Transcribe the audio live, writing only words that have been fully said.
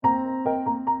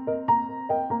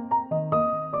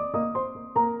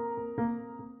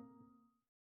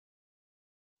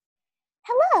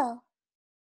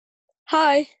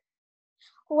Hi.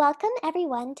 Welcome,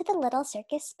 everyone, to the Little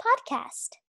Circus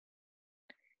Podcast.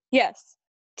 Yes,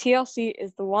 TLC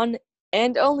is the one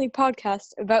and only podcast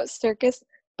about circus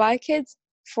by kids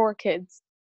for kids.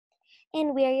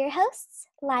 And we're your hosts,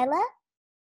 Lila.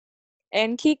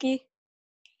 And Kiki.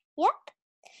 Yep.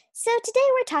 So today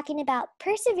we're talking about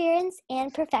perseverance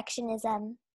and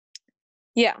perfectionism.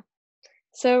 Yeah.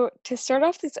 So to start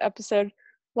off this episode,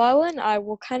 Lila and I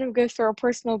will kind of go through our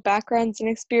personal backgrounds and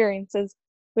experiences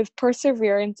with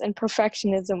perseverance and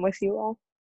perfectionism with you all.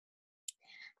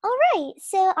 All right,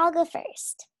 so I'll go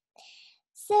first.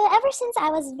 So ever since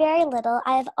I was very little,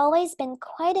 I have always been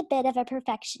quite a bit of a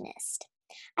perfectionist.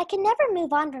 I can never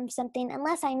move on from something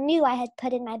unless I knew I had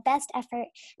put in my best effort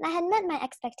and I had met my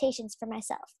expectations for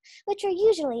myself, which were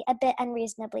usually a bit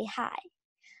unreasonably high.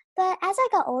 But as I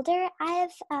got older, I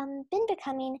have been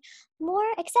becoming more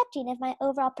accepting of my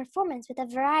overall performance with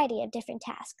a variety of different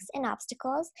tasks and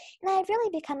obstacles, and I have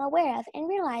really become aware of and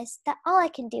realized that all I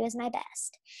can do is my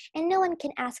best, and no one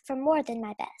can ask for more than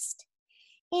my best.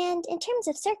 And in terms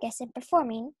of circus and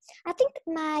performing, I think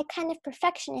my kind of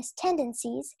perfectionist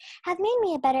tendencies have made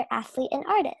me a better athlete and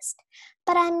artist.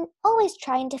 But I'm always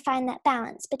trying to find that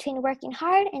balance between working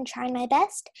hard and trying my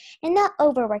best and not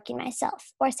overworking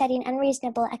myself or setting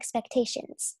unreasonable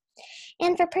expectations.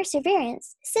 And for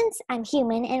perseverance, since I'm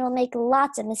human and will make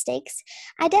lots of mistakes,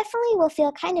 I definitely will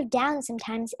feel kind of down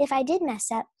sometimes if I did mess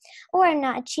up or am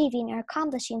not achieving or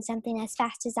accomplishing something as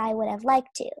fast as I would have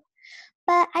liked to.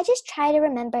 But I just try to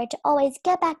remember to always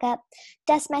get back up,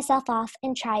 dust myself off,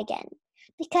 and try again.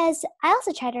 Because I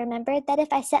also try to remember that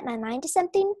if I set my mind to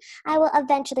something, I will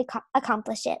eventually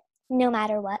accomplish it, no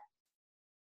matter what.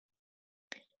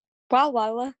 Wow,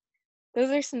 Lila,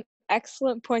 those are some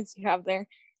excellent points you have there,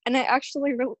 and I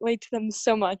actually relate to them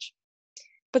so much.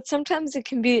 But sometimes it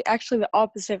can be actually the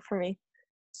opposite for me.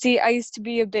 See, I used to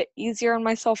be a bit easier on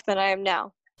myself than I am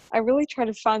now. I really try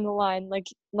to find the line, like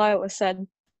Lila said,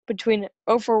 between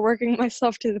overworking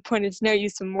myself to the point it's no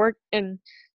use in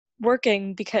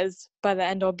working because by the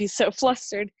end I'll be so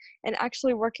flustered, and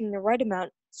actually working the right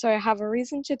amount so I have a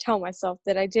reason to tell myself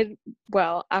that I did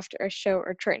well after a show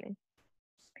or training.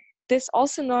 This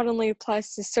also not only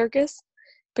applies to circus,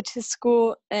 but to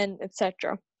school and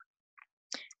etc.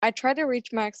 I try to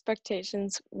reach my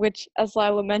expectations, which, as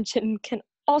Lila mentioned, can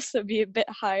also be a bit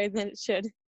higher than it should.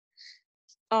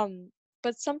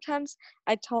 But sometimes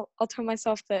I'll tell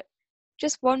myself that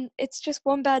it's just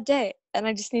one bad day, and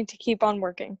I just need to keep on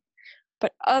working.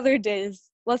 But other days,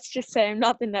 let's just say I'm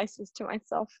not the nicest to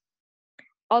myself.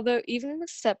 Although even with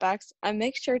setbacks, I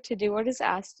make sure to do what is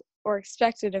asked or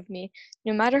expected of me,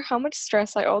 no matter how much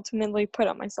stress I ultimately put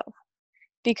on myself.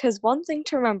 Because one thing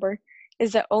to remember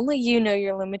is that only you know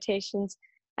your limitations,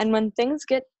 and when things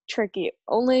get tricky,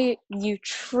 only you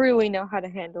truly know how to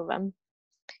handle them.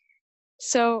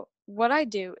 So what I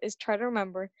do is try to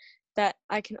remember that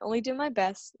I can only do my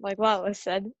best, like Lala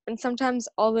said, and sometimes,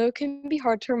 although it can be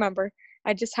hard to remember,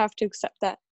 I just have to accept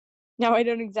that. Now, I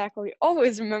don't exactly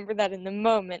always remember that in the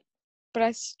moment, but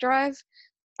I strive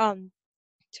to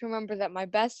remember that my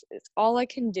best is all I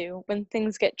can do when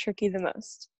things get tricky the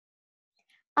most.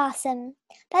 Awesome.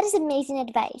 That is amazing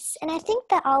advice, and I think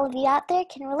that all of you out there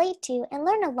can relate to and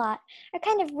learn a lot or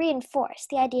kind of reinforce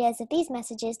the ideas of these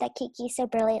messages that Kiki so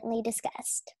brilliantly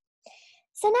discussed.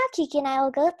 So now Kiki and I will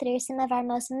go through some of our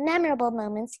most memorable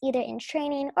moments either in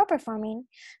training or performing,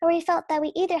 where we felt that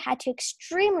we either had to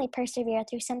extremely persevere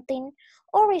through something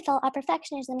or we felt our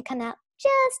perfectionism come out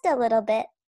just a little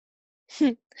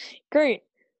bit. Great.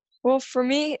 Well, for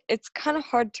me, it's kind of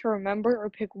hard to remember or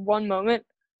pick one moment,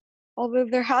 although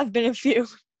there have been a few.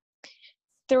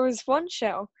 There was one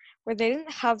show where they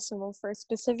didn't have someone for a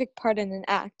specific part in an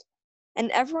act,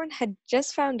 and everyone had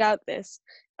just found out this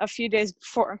a few days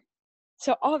before.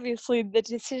 So obviously the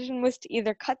decision was to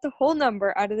either cut the whole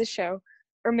number out of the show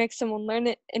or make someone learn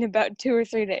it in about 2 or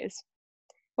 3 days.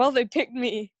 Well, they picked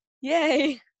me.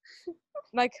 Yay!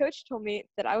 My coach told me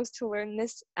that I was to learn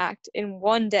this act in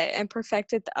 1 day and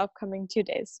perfect it the upcoming 2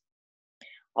 days.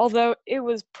 Although it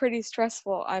was pretty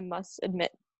stressful, I must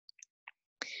admit.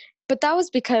 But that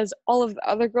was because all of the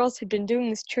other girls had been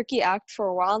doing this tricky act for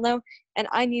a while now, and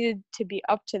I needed to be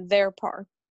up to their par.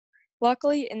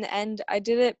 Luckily, in the end, I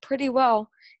did it pretty well,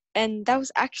 and that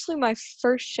was actually my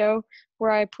first show where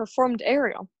I performed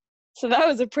aerial. So that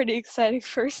was a pretty exciting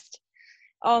first.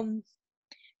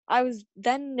 I was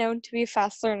then known to be a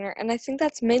fast learner, and I think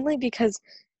that's mainly because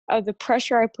of the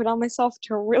pressure I put on myself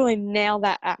to really nail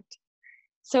that act.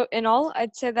 So in all,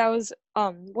 I'd say that was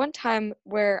one time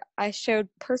where I showed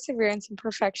perseverance and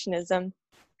perfectionism.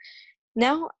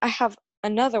 Now I have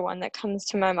another one that comes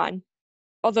to my mind.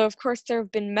 Although, of course, there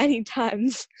have been many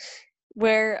times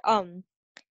where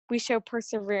we show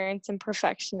perseverance and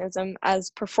perfectionism as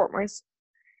performers.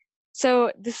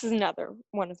 So this is another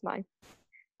one of mine.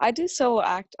 I do solo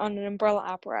act on an umbrella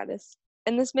apparatus,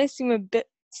 and this may seem a bit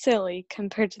silly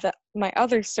compared to my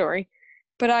other story,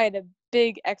 but I had a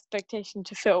big expectation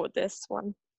to fill with this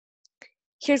one.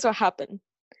 Here's what happened.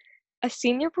 A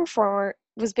senior performer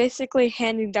was basically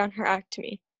handing down her act to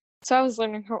me, so I was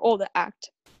learning her old act.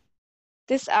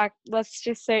 This act, let's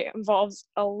just say, involves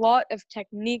a lot of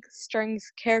technique, strength,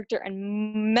 character,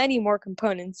 and many more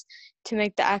components to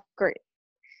make the act great.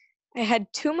 I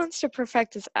had 2 months to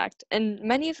perfect this act, and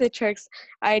many of the tricks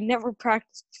I had never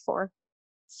practiced before,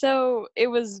 so it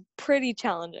was pretty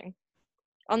challenging.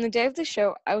 On the day of the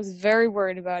show, I was very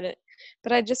worried about it,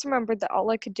 but I just remembered that all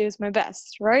I could do is my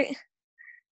best, right?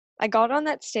 I got on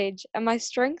that stage, and my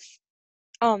strength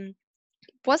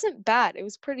wasn't bad, it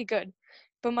was pretty good,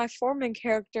 but my form and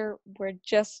character were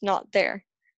just not there.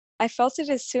 I felt it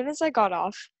as soon as I got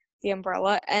off the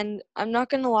umbrella, and I'm not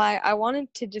gonna lie, I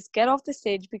wanted to just get off the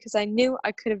stage because I knew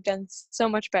I could have done so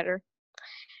much better.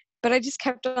 But I just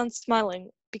kept on smiling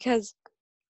because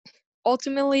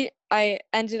ultimately I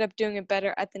ended up doing it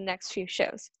better at the next few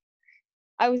shows.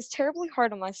 I was terribly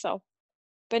hard on myself,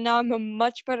 but now I'm a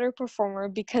much better performer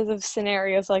because of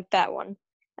scenarios like that one,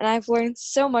 and I've learned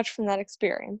so much from that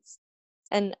experience.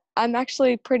 And I'm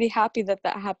actually pretty happy that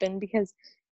that happened because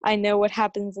I know what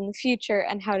happens in the future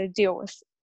and how to deal with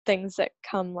things that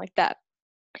come like that.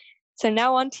 So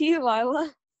now on to you,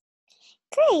 Lila.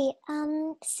 Great.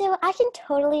 So I can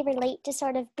totally relate to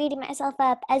sort of beating myself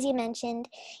up, as you mentioned,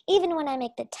 even when I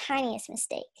make the tiniest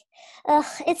mistake. Ugh,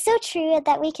 it's so true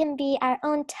that we can be our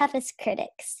own toughest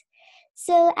critics.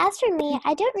 So as for me,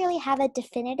 I don't really have a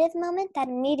definitive moment that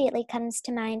immediately comes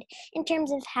to mind in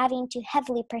terms of having to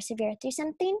heavily persevere through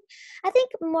something. I think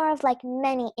more of like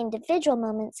many individual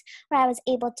moments where I was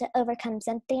able to overcome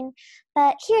something,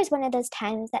 but here's one of those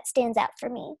times that stands out for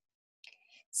me.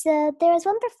 So there was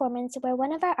one performance where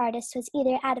one of our artists was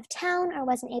either out of town or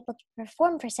wasn't able to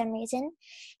perform for some reason,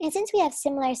 and since we have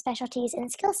similar specialties and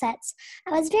skill sets,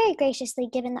 I was very graciously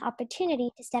given the opportunity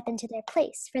to step into their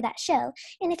place for that show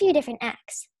in a few different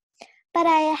acts. But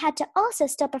I had to also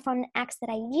still perform the acts that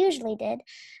I usually did,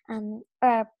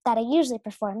 or that I usually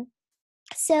perform.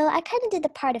 So I kind of did the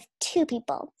part of two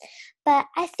people, but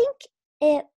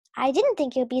I didn't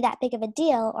think it would be that big of a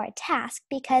deal or a task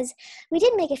because we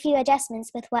did make a few adjustments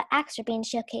with what acts were being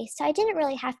showcased, so I didn't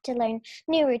really have to learn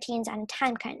new routines on a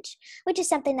time crunch, which is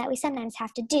something that we sometimes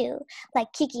have to do,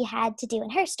 like Kiki had to do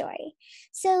in her story.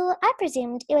 So I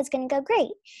presumed it was going to go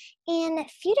great, and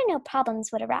few to no problems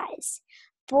would arise.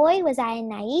 Boy, was I a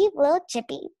naive little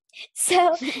chippy.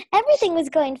 So everything was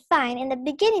going fine in the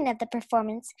beginning of the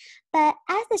performance, but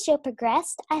as the show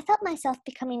progressed, I felt myself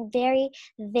becoming very,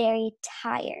 very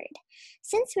tired.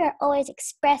 Since we are always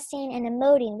expressing and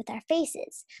emoting with our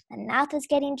faces, my mouth was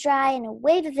getting dry and a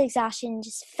wave of exhaustion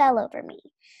just fell over me.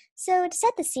 So to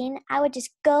set the scene, I would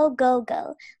just go, go,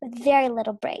 go with very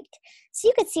little break, so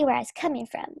you could see where I was coming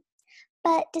from.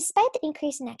 But despite the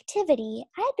increase in activity,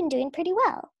 I had been doing pretty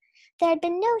well. There had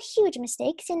been no huge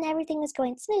mistakes and everything was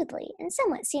going smoothly and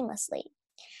somewhat seamlessly.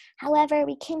 However,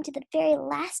 we came to the very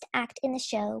last act in the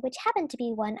show, which happened to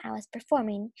be one I was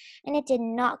performing, and it did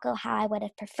not go how I would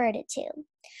have preferred it to.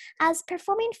 I was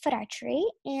performing foot archery,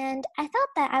 and I thought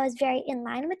that I was very in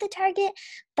line with the target,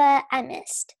 but I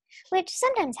missed, which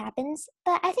sometimes happens,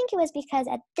 but I think it was because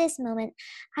at this moment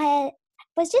I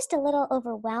was just a little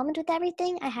overwhelmed with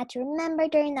everything I had to remember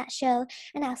during that show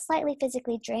and how slightly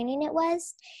physically draining it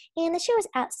was. And the show was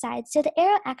outside, so the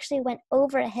arrow actually went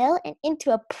over a hill and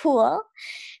into a pool.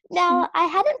 Now, I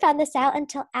hadn't found this out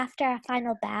until after our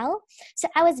final bow, so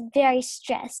I was very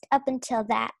stressed up until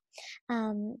that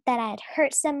I had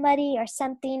hurt somebody or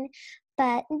something,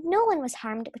 but no one was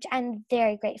harmed, which I'm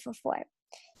very grateful for.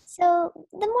 So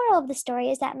the moral of the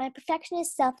story is that my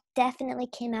perfectionist self definitely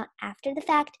came out after the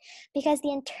fact because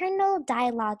the internal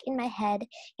dialogue in my head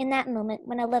in that moment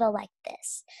went a little like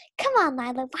this. Come on,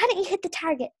 Lila, why don't you hit the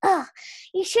target? Ugh,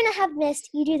 you shouldn't have missed.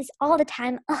 You do this all the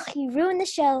time. Ugh, you ruined the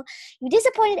show. You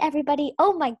disappointed everybody.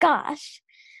 Oh my gosh.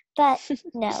 But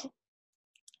no.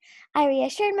 I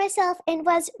reassured myself and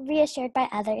was reassured by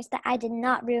others that I did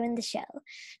not ruin the show.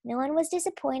 No one was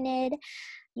disappointed.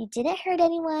 You didn't hurt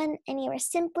anyone, and you were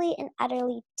simply and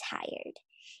utterly tired.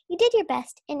 You did your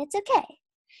best, and it's okay.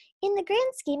 In the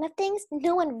grand scheme of things,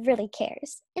 no one really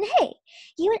cares. And hey,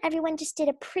 you and everyone just did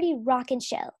a pretty rockin'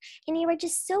 show, and you were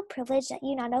just so privileged that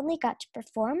you not only got to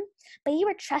perform, but you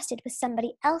were trusted with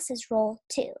somebody else's role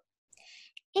too.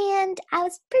 And I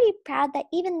was pretty proud that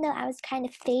even though I was kind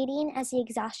of fading as the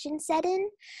exhaustion set in,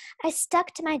 I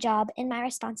stuck to my job and my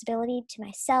responsibility to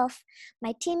myself,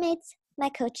 my teammates, my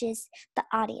coaches, the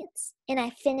audience, and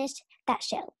I finished that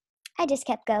show. I just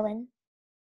kept going.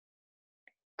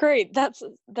 Great, that's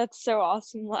so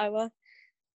awesome, Lila.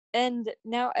 And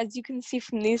now, as you can see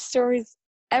from these stories,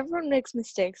 everyone makes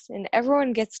mistakes and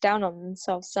everyone gets down on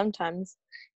themselves sometimes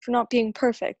for not being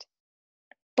perfect.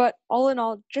 But all in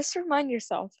all, just remind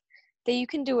yourself that you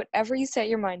can do whatever you set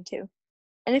your mind to.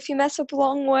 And if you mess up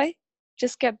along the way,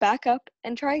 just get back up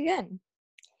and try again.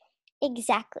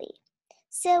 Exactly.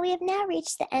 So we have now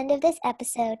reached the end of this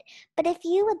episode, but if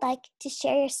you would like to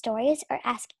share your stories or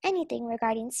ask anything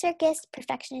regarding circus,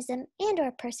 perfectionism, and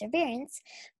or perseverance,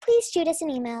 please shoot us an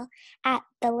email at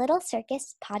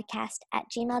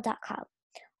thelittlecircuspodcast@gmail.com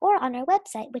or on our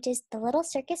website, which is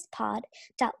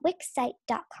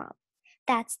thelittlecircuspod.wixsite.com.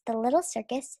 That's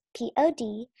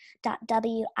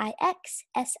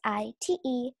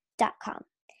thelittlecircuspod.wixsite.com.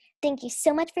 Thank you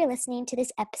so much for listening to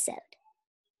this episode.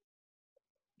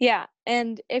 Yeah,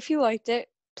 and if you liked it,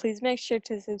 please make sure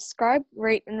to subscribe,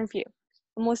 rate, and review.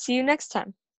 And we'll see you next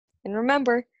time. And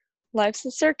remember, life's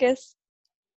a circus.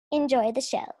 Enjoy the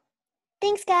show.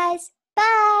 Thanks, guys.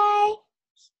 Bye.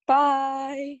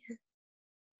 Bye.